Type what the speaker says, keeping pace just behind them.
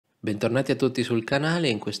Bentornati a tutti sul canale.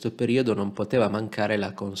 In questo periodo non poteva mancare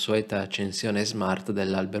la consueta accensione smart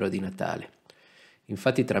dell'albero di Natale.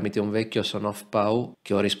 Infatti, tramite un vecchio SONOFF POW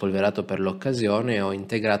che ho rispolverato per l'occasione, ho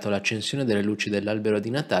integrato l'accensione delle luci dell'albero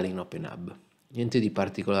di Natale in OpenHAB. Niente di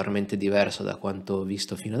particolarmente diverso da quanto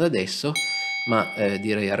visto fino ad adesso, ma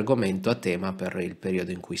direi argomento a tema per il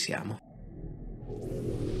periodo in cui siamo.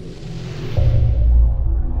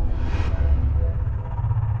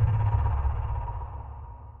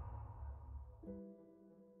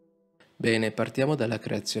 Bene, partiamo dalla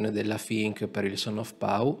creazione della think per il SONOFF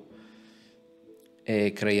POW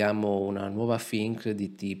e creiamo una nuova think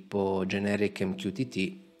di tipo generic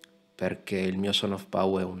MQTT perché il mio SONOFF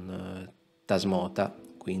POW è un Tasmota,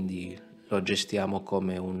 quindi lo gestiamo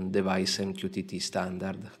come un device MQTT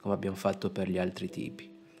standard, come abbiamo fatto per gli altri tipi.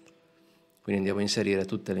 Quindi andiamo a inserire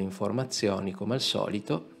tutte le informazioni come al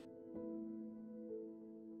solito.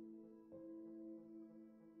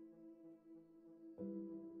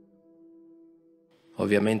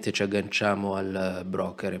 Ovviamente ci agganciamo al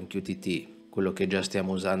broker MQTT, quello che già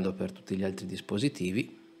stiamo usando per tutti gli altri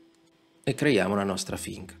dispositivi, e creiamo la nostra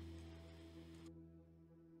think.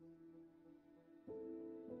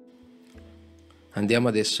 Andiamo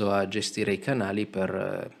adesso a gestire i canali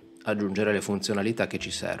per aggiungere le funzionalità che ci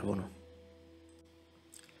servono.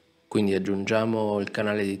 Quindi aggiungiamo il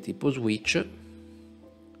canale di tipo switch.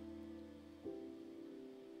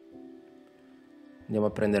 Andiamo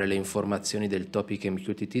a prendere le informazioni del topic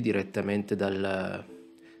MQTT direttamente dal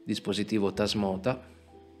dispositivo Tasmota.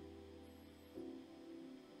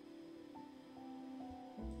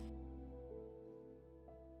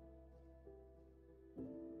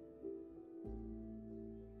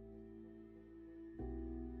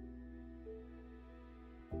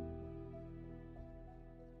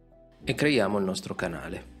 E creiamo il nostro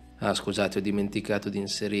canale. Ah, scusate, ho dimenticato di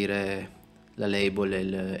inserire la label e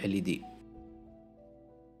il LED.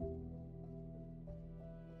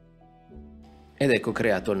 Ed ecco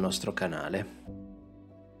creato il nostro canale.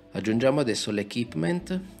 Aggiungiamo adesso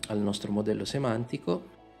l'equipment al nostro modello semantico.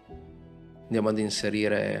 Andiamo ad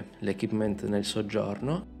inserire l'equipment nel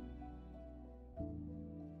soggiorno.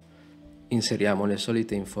 Inseriamo le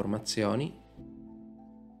solite informazioni.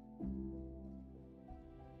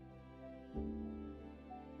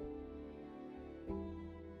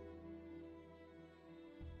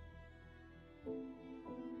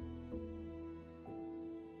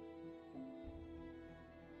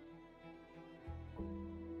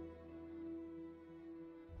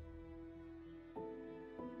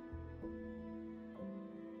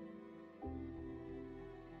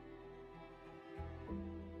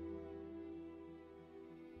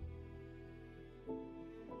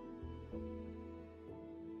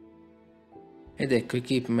 Ed ecco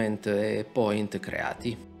equipment e point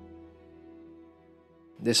creati.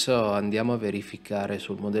 Adesso andiamo a verificare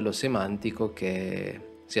sul modello semantico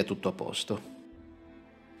che sia tutto a posto.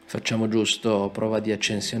 Facciamo giusto prova di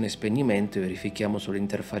accensione e spegnimento e verifichiamo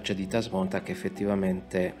sull'interfaccia di Tasmota che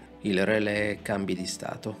effettivamente il relè cambi di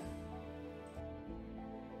stato.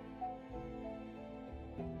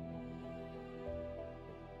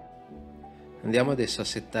 Andiamo adesso a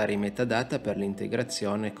settare i metadata per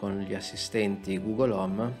l'integrazione con gli assistenti Google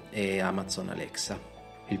Home e Amazon Alexa.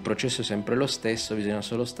 Il processo è sempre lo stesso, bisogna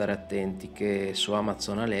solo stare attenti che su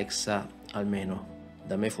Amazon Alexa, almeno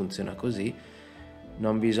da me funziona così,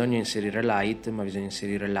 non bisogna inserire Light ma bisogna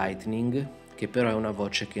inserire Lightning, che però è una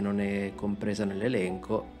voce che non è compresa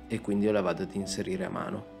nell'elenco e quindi io la vado ad inserire a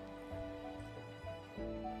mano.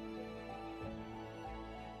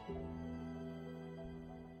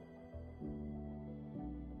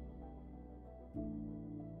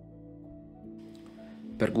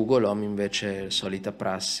 Per Google Home invece, solita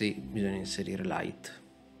prassi, bisogna inserire Light.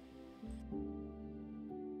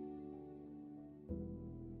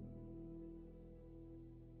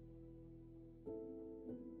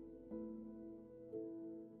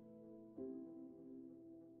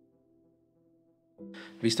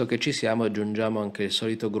 Visto che ci siamo, aggiungiamo anche il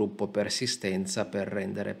solito gruppo persistenza per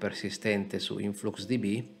rendere persistente su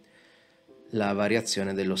InfluxDB la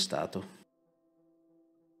variazione dello stato.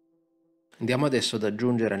 Andiamo adesso ad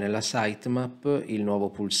aggiungere nella Sitemap il nuovo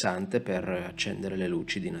pulsante per accendere le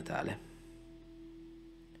luci di Natale.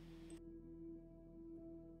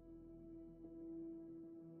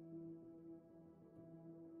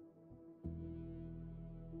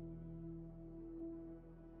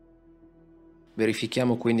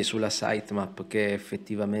 Verifichiamo quindi sulla sitemap che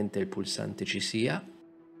effettivamente il pulsante ci sia.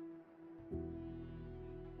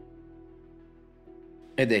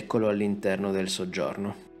 Ed eccolo all'interno del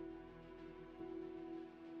soggiorno.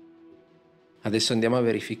 Adesso andiamo a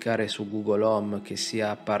verificare su Google Home che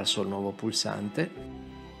sia apparso il nuovo pulsante.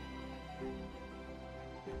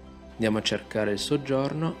 Andiamo a cercare il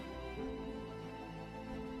soggiorno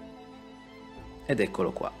ed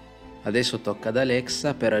eccolo qua. Adesso tocca ad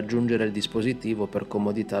Alexa. Per aggiungere il dispositivo, per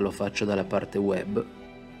comodità lo faccio dalla parte web.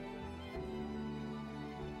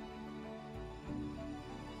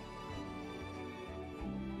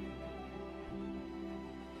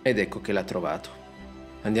 Ed ecco che l'ha trovato.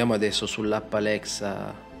 Andiamo adesso sull'app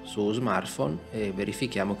Alexa su smartphone e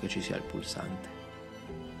verifichiamo che ci sia il pulsante.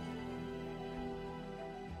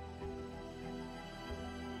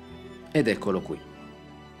 Ed eccolo qui.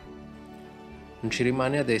 Non ci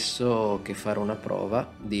rimane adesso che fare una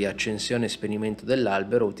prova di accensione e spegnimento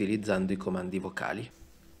dell'albero utilizzando i comandi vocali.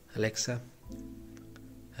 Alexa,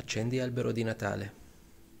 accendi Albero di Natale.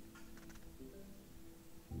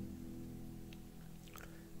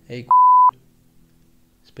 Ehi,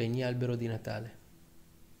 spegni Albero di Natale.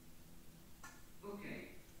 Ok,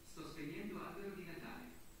 sto spegnendo Albero di Natale.